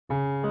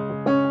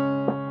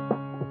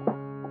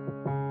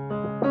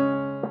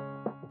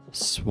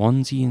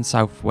Swansea in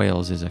South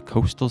Wales is a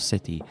coastal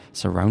city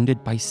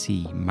surrounded by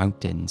sea,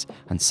 mountains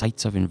and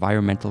sites of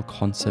environmental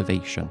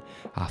conservation.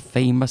 Our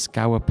famous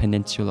Gower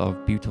Peninsula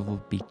of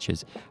beautiful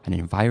beaches and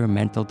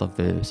environmental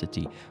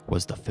diversity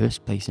was the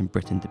first place in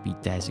Britain to be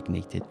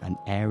designated an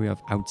area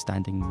of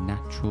outstanding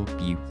natural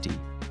beauty.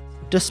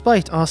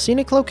 Despite our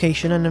scenic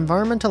location and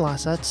environmental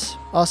assets,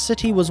 our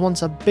city was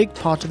once a big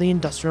part of the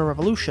Industrial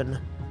Revolution.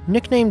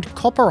 Nicknamed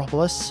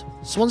Copperopolis,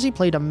 Swansea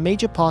played a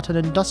major part in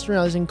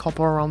industrialising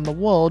copper around the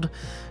world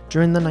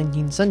during the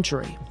 19th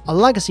century, a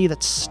legacy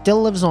that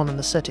still lives on in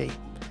the city.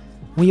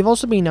 We have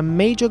also been a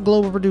major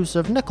global producer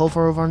of nickel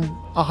for over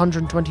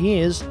 120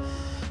 years,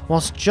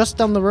 whilst just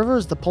down the river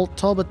is the Port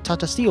Talbot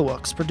Tata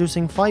Steelworks,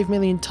 producing 5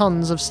 million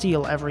tonnes of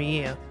steel every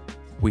year.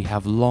 We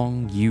have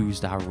long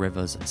used our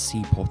rivers and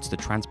seaports to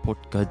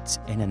transport goods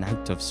in and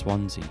out of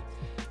Swansea,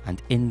 and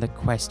in the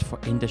quest for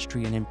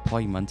industry and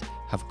employment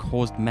have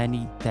caused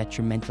many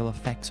detrimental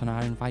effects on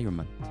our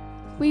environment.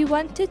 We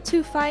wanted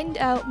to find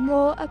out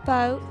more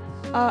about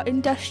our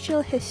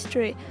industrial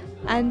history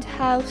and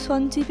how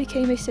Swansea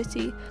became a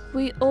city.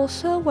 We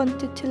also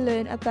wanted to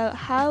learn about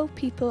how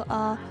people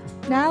are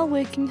now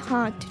working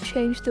hard to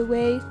change the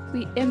way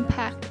we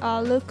impact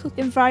our local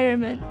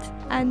environment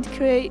and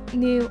create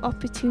new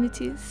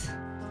opportunities.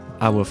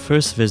 Our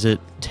first visit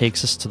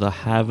takes us to the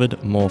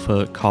Harvard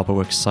Morpher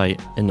Copperworks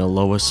site in the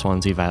lower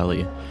Swansea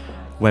Valley,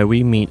 where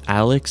we meet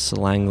Alex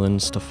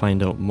Langlands to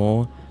find out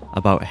more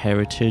about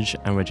heritage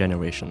and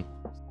regeneration.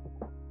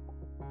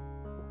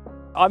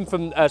 I'm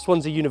from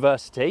Swansea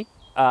University,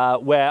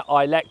 where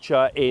I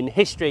lecture in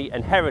history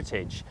and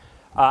heritage.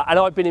 And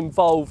I've been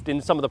involved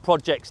in some of the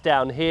projects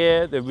down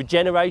here, the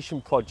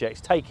regeneration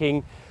projects,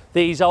 taking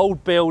these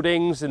old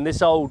buildings and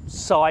this old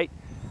site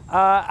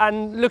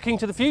and looking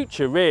to the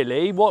future,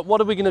 really. What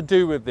are we going to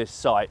do with this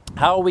site?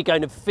 How are we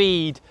going to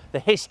feed the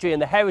history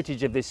and the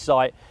heritage of this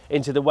site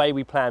into the way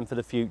we plan for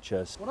the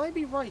future? Would I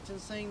be right in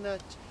saying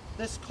that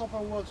this copper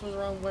works was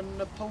around when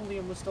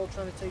Napoleon was still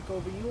trying to take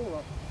over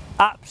Europe?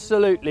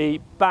 Absolutely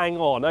bang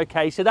on.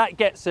 Okay, so that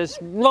gets us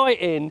right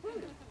in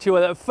to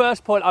the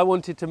first point I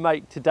wanted to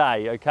make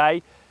today,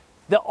 okay?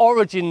 The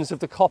origins of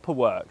the copper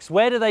works.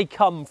 Where do they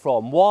come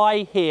from?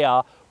 Why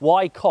here?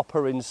 Why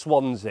copper in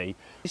Swansea?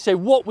 So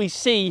what we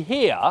see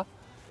here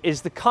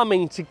is the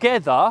coming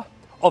together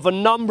of a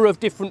number of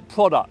different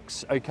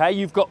products, okay?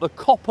 You've got the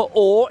copper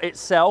ore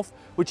itself,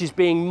 which is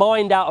being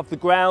mined out of the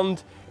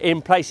ground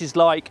in places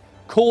like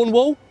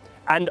Cornwall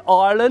and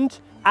Ireland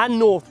and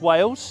North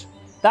Wales.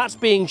 That's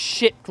being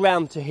shipped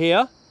round to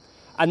here.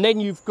 And then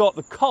you've got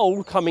the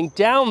coal coming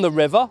down the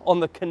river on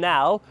the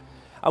canal.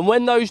 And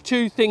when those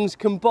two things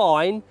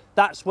combine,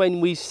 that's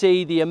when we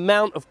see the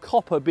amount of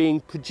copper being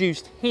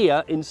produced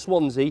here in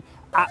Swansea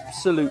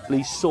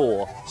absolutely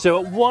soar.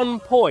 So at one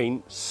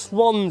point,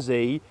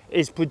 Swansea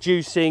is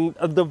producing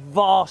the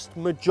vast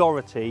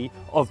majority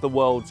of the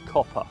world's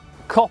copper.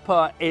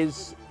 Copper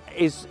is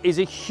a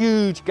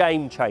huge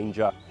game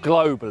changer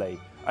globally,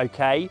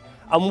 okay?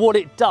 And what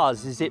it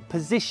does is it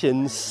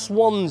positions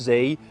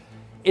Swansea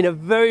in a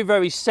very,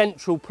 very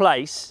central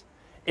place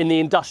in the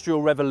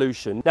Industrial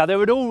Revolution. Now, there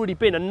had already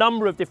been a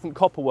number of different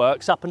copper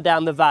works up and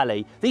down the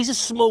valley. These are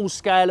small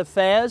scale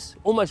affairs,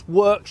 almost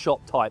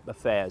workshop type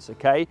affairs,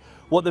 okay?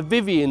 What the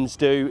Vivians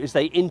do is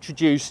they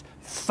introduce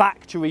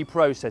factory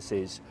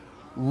processes,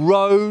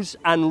 rows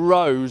and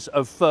rows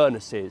of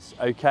furnaces,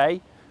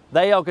 okay?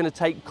 They are going to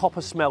take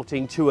copper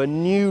smelting to a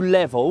new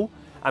level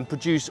and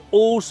produce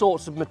all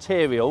sorts of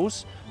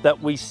materials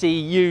that we see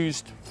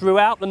used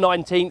throughout the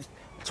 19th,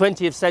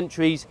 20th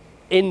centuries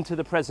into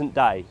the present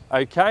day,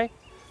 okay?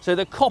 So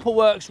the copper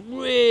works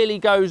really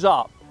goes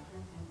up.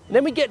 And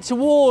then we get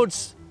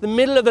towards the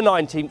middle of the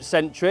 19th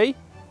century,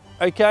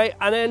 okay,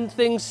 and then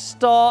things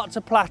start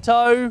to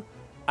plateau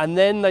and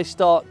then they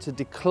start to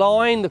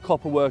decline, the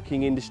copper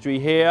working industry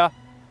here,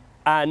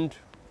 and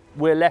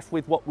we're left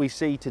with what we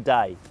see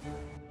today.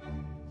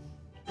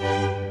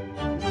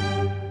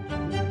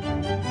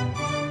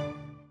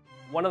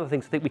 One of the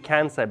things I think we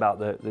can say about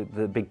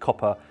the big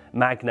copper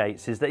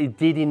magnates is that they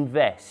did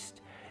invest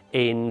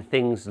in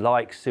things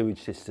like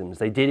sewage systems.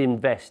 They did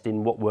invest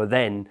in what were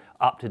then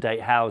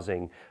up-to-date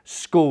housing,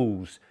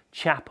 schools,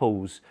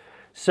 chapels.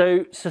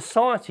 So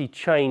society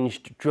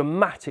changed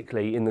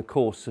dramatically in the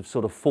course of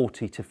sort of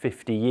 40 to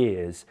 50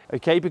 years,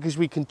 okay? Because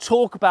we can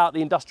talk about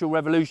the Industrial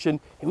Revolution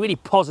in really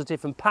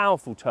positive and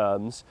powerful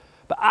terms,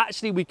 but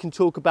actually we can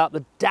talk about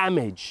the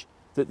damage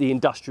that the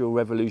Industrial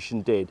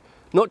Revolution did,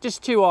 not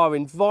just to our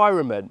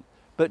environment,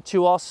 but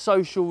to our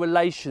social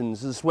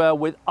relations as well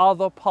with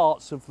other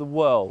parts of the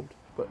world.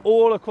 But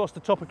all across the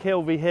top of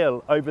Kilvey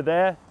Hill over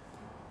there,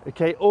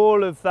 okay,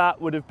 all of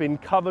that would have been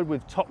covered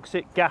with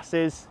toxic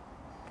gases.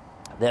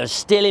 There are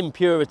still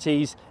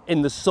impurities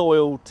in the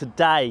soil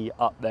today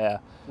up there.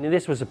 Now,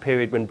 this was a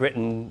period when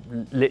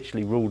Britain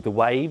literally ruled the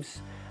waves,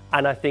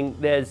 and I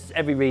think there's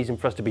every reason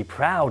for us to be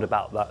proud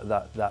about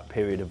that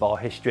period of our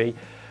history.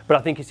 But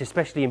I think it's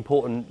especially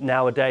important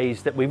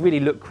nowadays that we really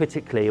look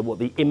critically at what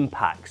the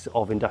impacts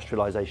of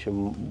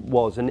industrialisation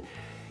was. And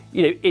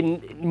you know,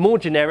 more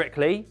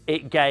generically,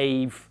 it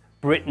gave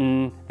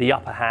Britain the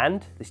upper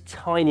hand. This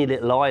tiny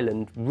little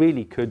island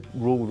really could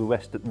rule the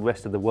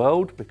rest of the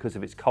world because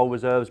of its coal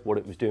reserves, what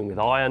it was doing with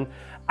iron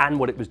and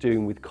what it was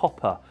doing with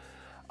copper.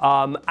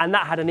 And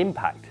that had an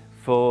impact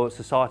for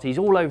societies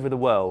all over the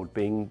world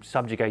being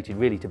subjugated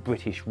really to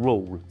British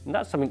rule. And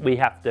that's something we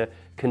have to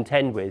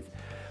contend with.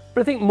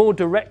 But I think more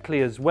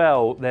directly as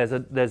well, there's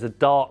a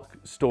dark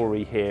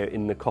story here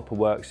in the copper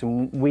works.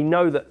 And we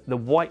know that the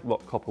White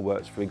Rock Copper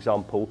Works, for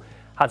example,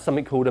 had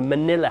something called a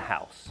Manila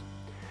house.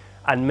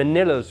 And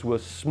manillas were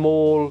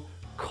small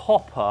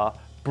copper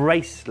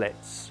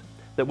bracelets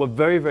that were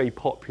very, very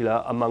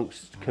popular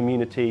amongst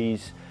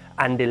communities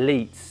and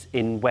elites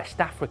in West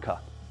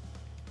Africa.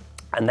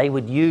 And they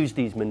would use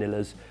these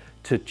manillas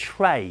to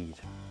trade,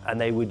 and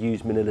they would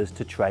use manillas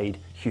to trade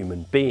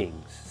human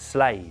beings,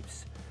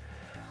 slaves.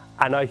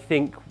 And I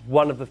think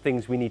one of the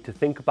things we need to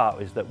think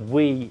about is that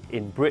we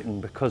in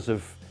Britain, because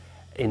of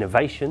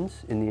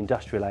innovations in the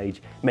industrial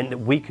age, meant that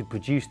we could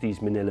produce these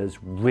manillas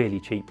really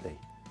cheaply.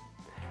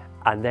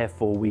 And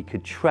therefore we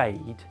could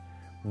trade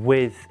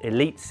with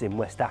elites in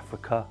West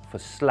Africa for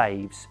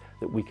slaves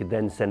that we could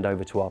then send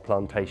over to our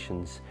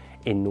plantations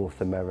in North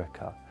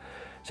America.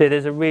 So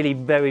there's a really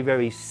very,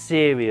 very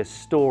serious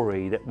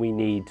story that we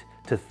need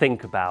to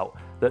think about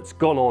that's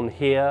gone on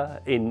here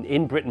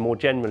in Britain more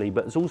generally,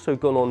 but it's also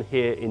gone on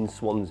here in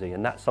Swansea,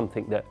 and that's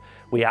something that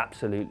we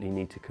absolutely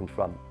need to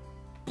confront.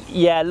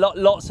 Yeah,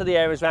 lots of the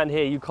areas around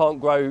here you can't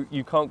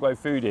grow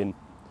food in.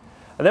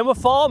 And there were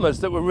farmers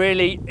that were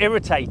really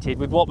irritated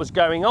with what was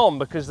going on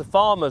because the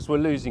farmers were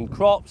losing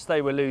crops,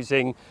 they were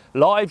losing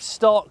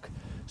livestock,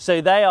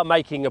 so they are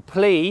making a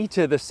plea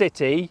to the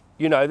city,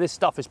 you know, this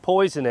stuff is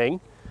poisoning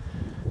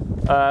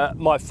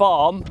my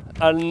farm,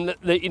 and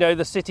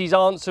the city's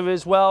answer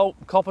is, well,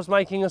 copper's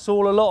making us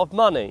all a lot of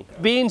money.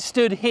 Being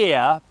stood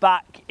here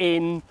back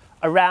in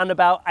around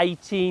about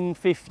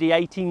 1850,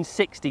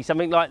 1860,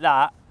 something like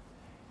that,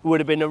 would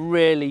have been a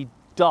really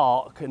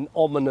dark and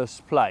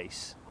ominous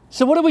place.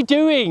 So what are we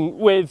doing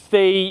with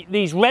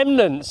these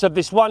remnants of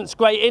this once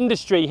great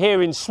industry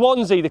here in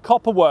Swansea, the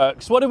copper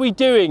works? What are we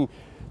doing?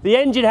 The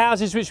engine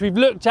houses which we've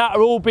looked at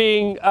are all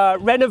being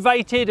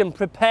renovated and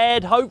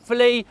prepared,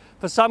 hopefully,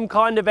 for some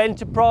kind of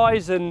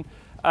enterprise and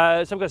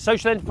some kind of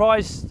social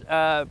enterprise,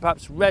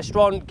 perhaps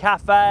restaurant,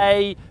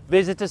 cafe,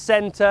 visitor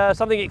centre,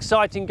 something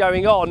exciting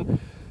going on.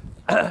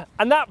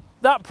 And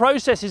that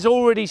process has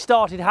already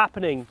started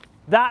happening.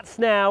 That's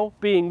now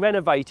being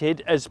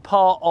renovated as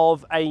part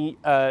of a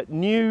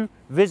new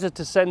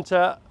visitor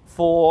centre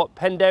for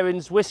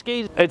Penderyn's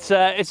whiskies. It's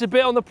a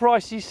bit on the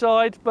pricey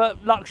side,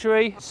 but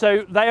luxury.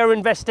 So they are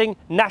investing.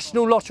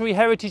 National Lottery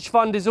Heritage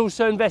Fund is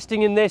also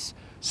investing in this.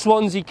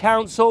 Swansea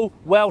Council,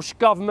 Welsh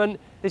Government.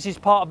 This is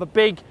part of a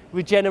big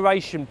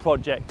regeneration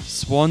project.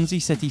 Swansea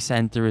City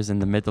Centre is in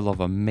the middle of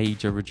a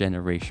major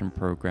regeneration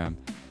programme,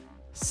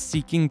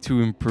 seeking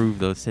to improve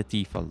the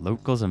city for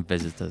locals and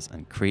visitors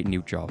and create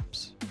new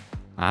jobs.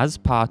 As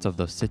part of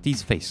the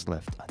city's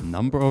facelift, a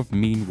number of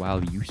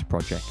meanwhile use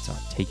projects are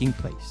taking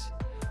place.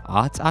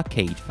 Arts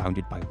Arcade,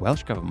 founded by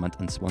Welsh Government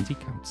and Swansea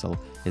Council,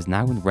 is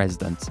now in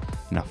residence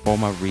in a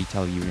former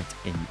retail unit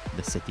in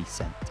the city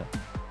centre.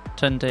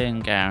 Tunde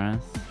and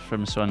Gareth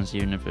from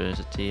Swansea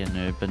University and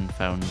Urban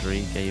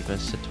Foundry gave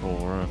us a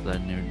tour of their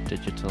new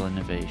digital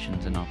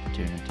innovations and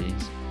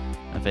opportunities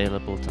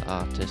available to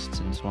artists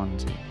in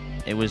Swansea.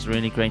 It was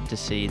really great to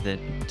see the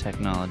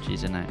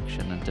technologies in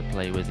action and to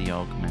play with the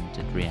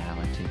augmented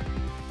reality.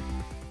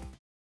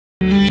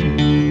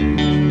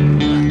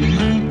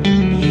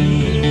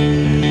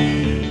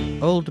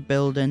 Old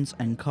buildings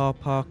and car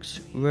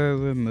parks were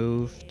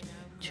removed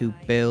to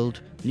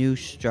build new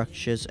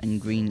structures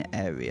and green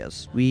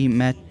areas. We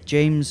met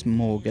James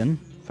Morgan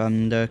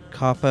from the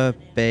Copper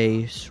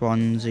Bay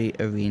Swansea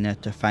Arena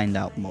to find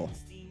out more.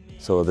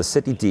 So the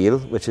city deal,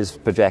 which is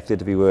projected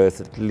to be worth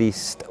at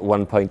least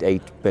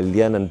 1.8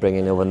 billion and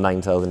bringing over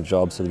 9,000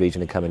 jobs to the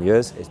region in coming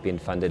years, is being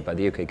funded by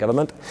the UK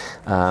government,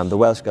 the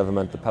Welsh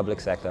government, the public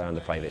sector and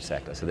the private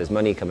sector. So there's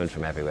money coming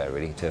from everywhere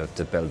really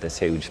to build this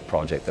huge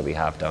project that we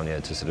have down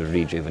here to sort of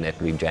rejuvenate,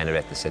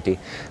 regenerate the city.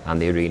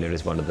 And the arena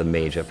is one of the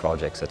major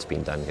projects that's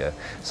been done here.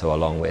 So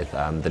along with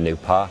the new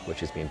park,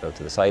 which is being built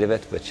to the side of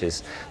it, which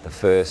is the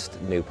first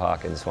new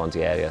park in the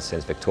Swansea area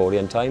since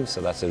Victorian times.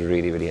 So that's a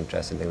really, really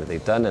interesting thing that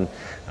they've done. And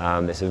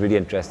it's a really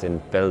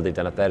interesting build they've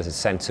done up there. It's a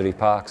sensory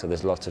park, so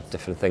there's lots of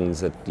different things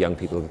that young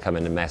people can come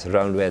in and mess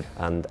around with.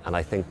 And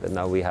I think that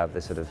now we have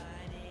this sort of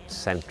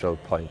central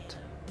point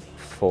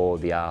for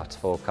the arts,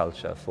 for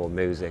culture, for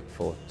music,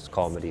 for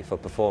comedy, for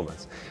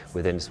performance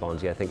within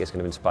Swansea. I think it's going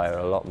to inspire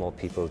a lot more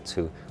people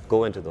to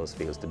go into those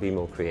fields, to be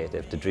more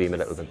creative, to dream a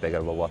little bit bigger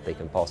about what they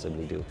can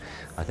possibly do.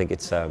 I think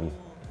it's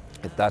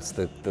that's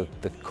the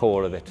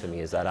core of it to me,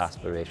 is that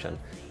aspiration,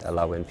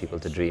 allowing people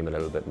to dream a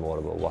little bit more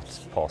about what's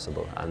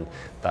possible. And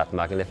that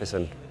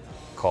magnificent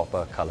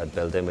copper coloured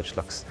building, which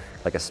looks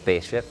like a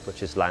spaceship,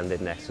 which is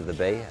landed next to the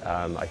bay,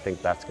 I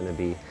think that's going to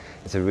be,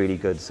 it's a really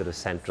good sort of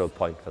central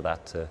point for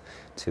that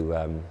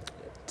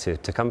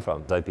to come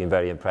from. I've been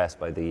very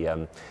impressed by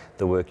the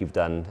work you've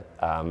done,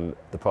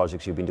 the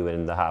projects you've been doing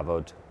in the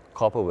Harvard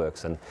copper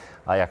works, and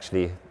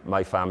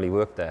my family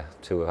worked there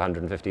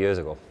 150 years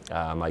ago.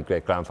 My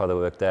great-grandfather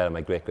worked there, and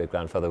my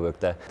great-great-grandfather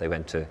worked there. They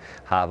went to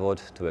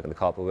Harvard to work in the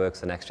copper works.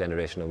 The next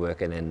generation are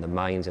working in the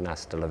mines in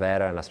Ystad and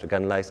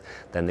Llangynllais.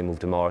 Then they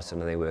moved to Morrison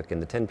and they work in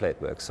the tin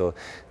plate works. So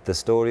the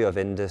story of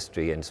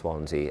industry in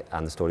Swansea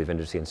and the story of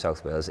industry in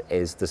South Wales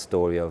is the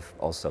story of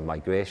also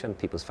migration,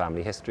 people's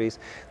family histories,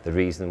 the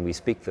reason we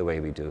speak the way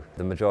we do.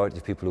 The majority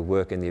of people who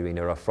work in the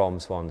arena are from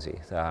Swansea.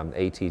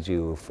 ATG,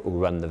 who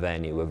run the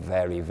venue, were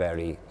very,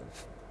 very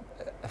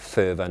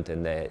fervent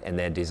in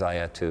their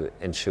desire to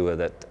ensure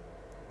that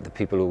the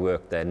people who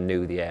worked there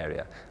knew the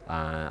area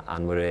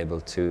and were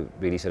able to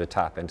really sort of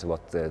tap into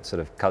what the sort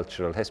of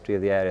cultural history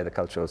of the area, the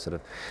cultural sort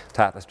of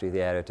tapestry of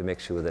the area, to make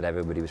sure that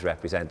everybody was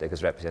represented,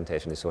 because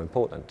representation is so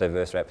important.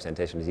 Diverse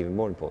representation is even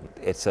more important.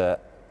 It's a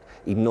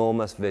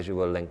enormous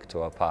visual link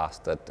to our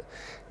past that,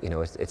 you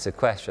know, it's a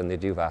question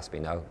that you've asked me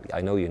now. I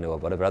know you know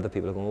about it, but other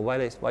people are going,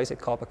 well, why is it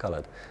copper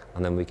coloured?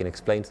 And then we can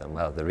explain to them,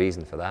 well, the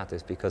reason for that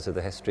is because of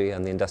the history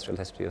and the industrial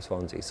history of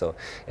Swansea. So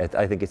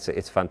I think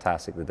it's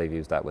fantastic that they've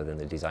used that within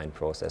the design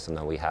process, and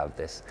now we have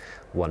this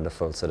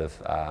wonderful sort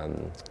of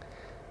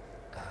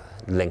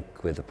link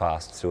with the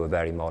past through a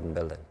very modern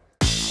building.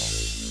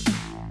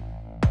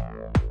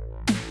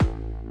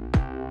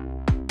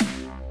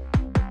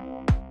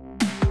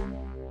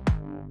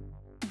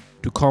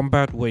 To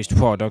combat waste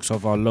products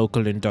of our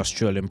local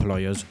industrial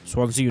employers,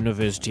 Swansea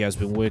University has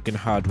been working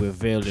hard with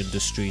Vale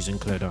Industries in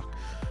Clydach.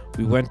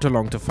 We went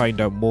along to find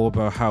out more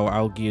about how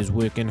algae is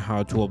working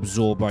hard to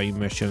absorb our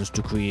emissions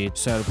to create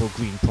sellable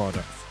green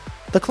products.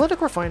 The Clydach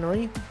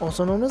refinery,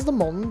 also known as the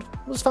Mond,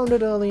 was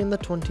founded early in the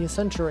 20th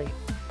century.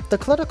 The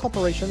Clydach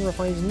operation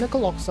refines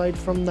nickel oxide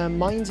from their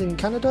mines in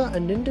Canada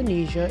and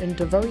Indonesia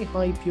into very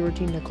high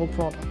purity nickel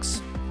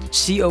products.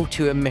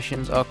 CO2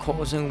 emissions are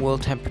causing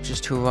world temperatures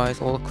to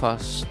rise all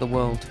across the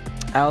world.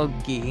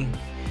 Algae,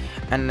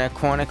 an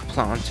aquatic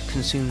plant,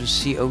 consumes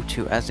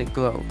CO2 as it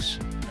grows.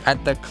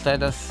 At the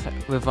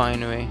Clydach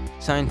refinery,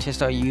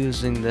 scientists are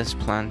using this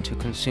plant to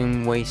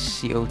consume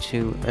waste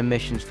CO2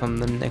 emissions from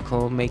the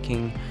nickel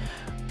making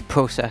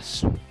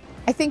process.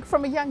 I think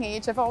from a young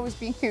age I've always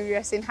been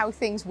curious in how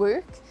things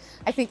work.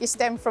 I think it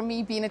stemmed from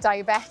me being a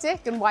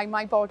diabetic and why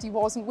my body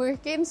wasn't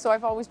working, so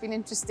I've always been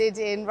interested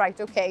in, right,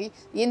 okay,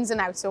 the ins and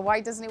outs, so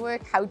why doesn't it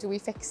work, how do we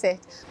fix it?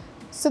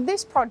 So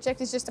this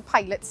project is just a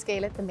pilot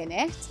scale at the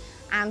minute,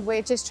 and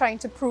we're just trying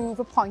to prove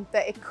a point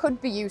that it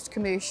could be used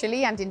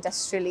commercially and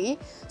industrially.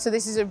 So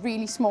this is a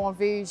really small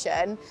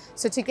version.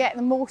 So to get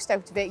the most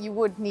out of it, you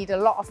would need a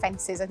lot of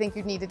fences. I think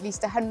you'd need at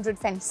least 100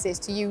 fences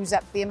to use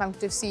up the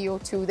amount of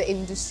CO2 the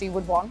industry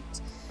would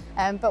want.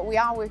 But we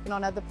are working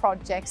on other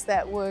projects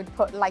that would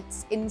put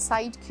lights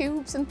inside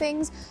cubes and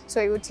things, so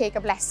it would take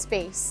up less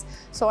space.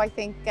 So I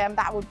think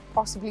that would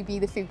possibly be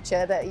the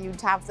future, that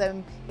you'd have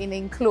them in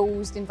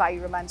enclosed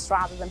environments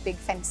rather than big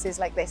fences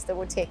like this that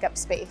would take up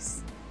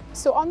space.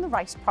 So on the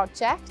RICE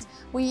project,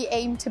 we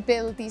aim to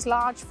build these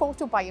large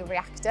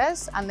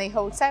photobioreactors, and they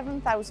hold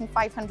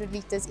 7,500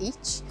 litres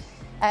each.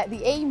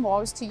 The aim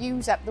was to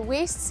use up the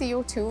waste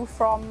CO2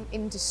 from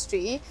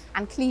industry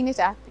and clean it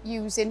up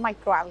using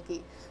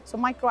microalgae. So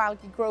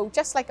microalgae grow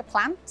just like a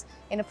plant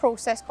in a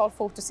process called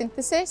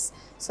photosynthesis.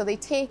 So they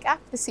take up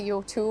the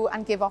CO2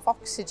 and give off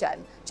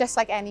oxygen, just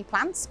like any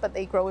plants, but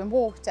they grow in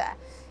water.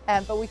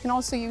 But we can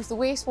also use the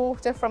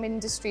wastewater from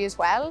industry as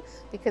well,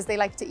 because they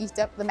like to eat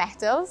up the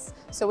metals.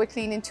 So we're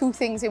cleaning two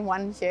things in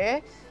one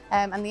here.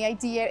 And the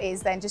idea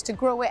is then just to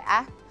grow it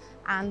up,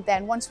 and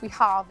then once we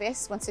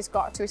harvest, once it's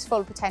got to its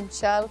full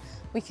potential,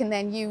 we can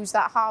then use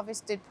that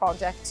harvested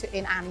product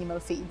in animal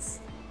feeds.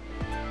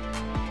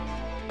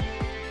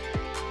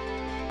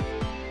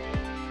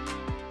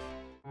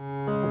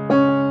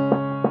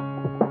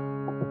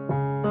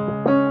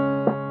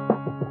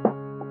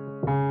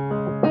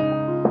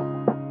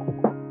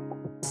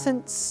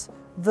 Since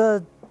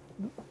the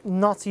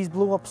Nazis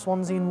blew up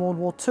Swansea in World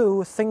War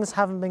II, things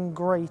haven't been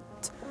great.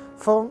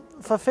 For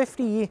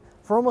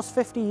almost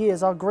 50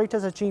 years, our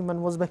greatest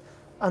achievement was,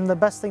 and the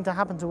best thing to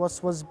happen to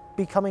us, was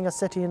becoming a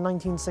city in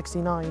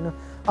 1969.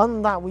 Other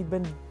than that, we've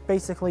been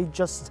basically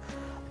just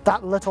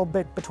that little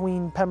bit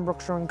between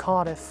Pembrokeshire and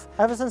Cardiff.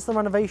 Ever since the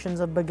renovations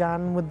have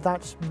begun with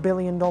that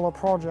billion-dollar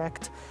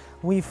project,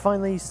 we've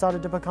finally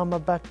started to become a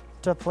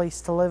better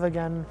place to live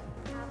again.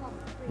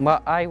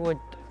 What I would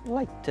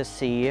like to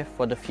see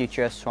for the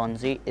future of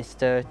Swansea is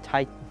the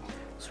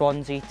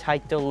Swansea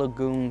Tidal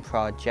Lagoon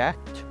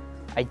project.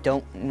 I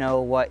don't know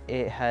what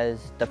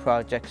the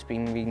project's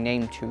been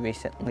renamed to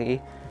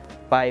recently,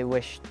 but I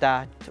wish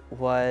that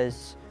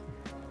was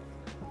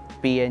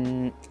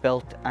being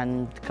built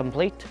and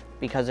complete,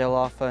 because it'll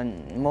offer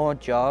more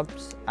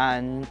jobs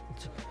and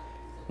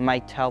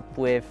might help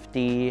with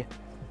the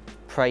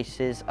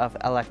prices of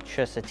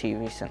electricity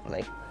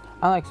recently.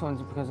 I like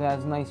Swansea because it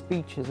has nice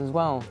beaches as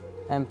well,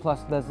 and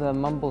plus there's a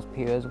Mumbles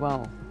Pier as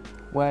well,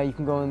 where you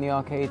can go in the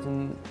arcades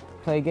and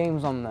play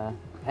games on there,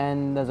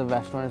 and there's a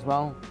restaurant as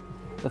well.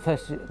 The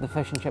fish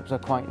and chips are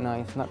quite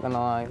nice, not gonna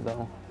lie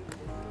though.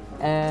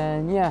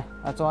 And yeah,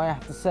 that's all I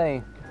have to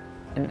say.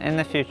 In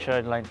the future,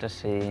 I'd like to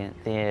see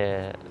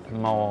the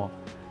more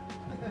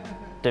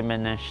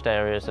diminished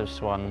areas of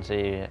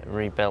Swansea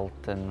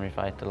rebuilt and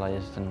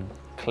revitalised and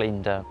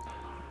cleaned up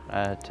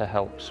to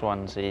help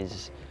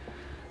Swansea's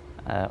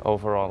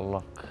overall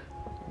look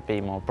be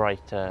more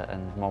brighter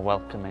and more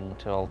welcoming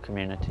to all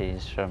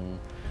communities from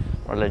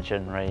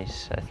religion,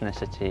 race,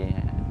 ethnicity,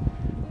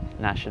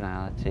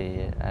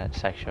 nationality,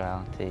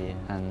 sexuality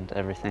and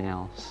everything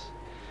else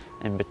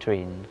in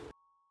between.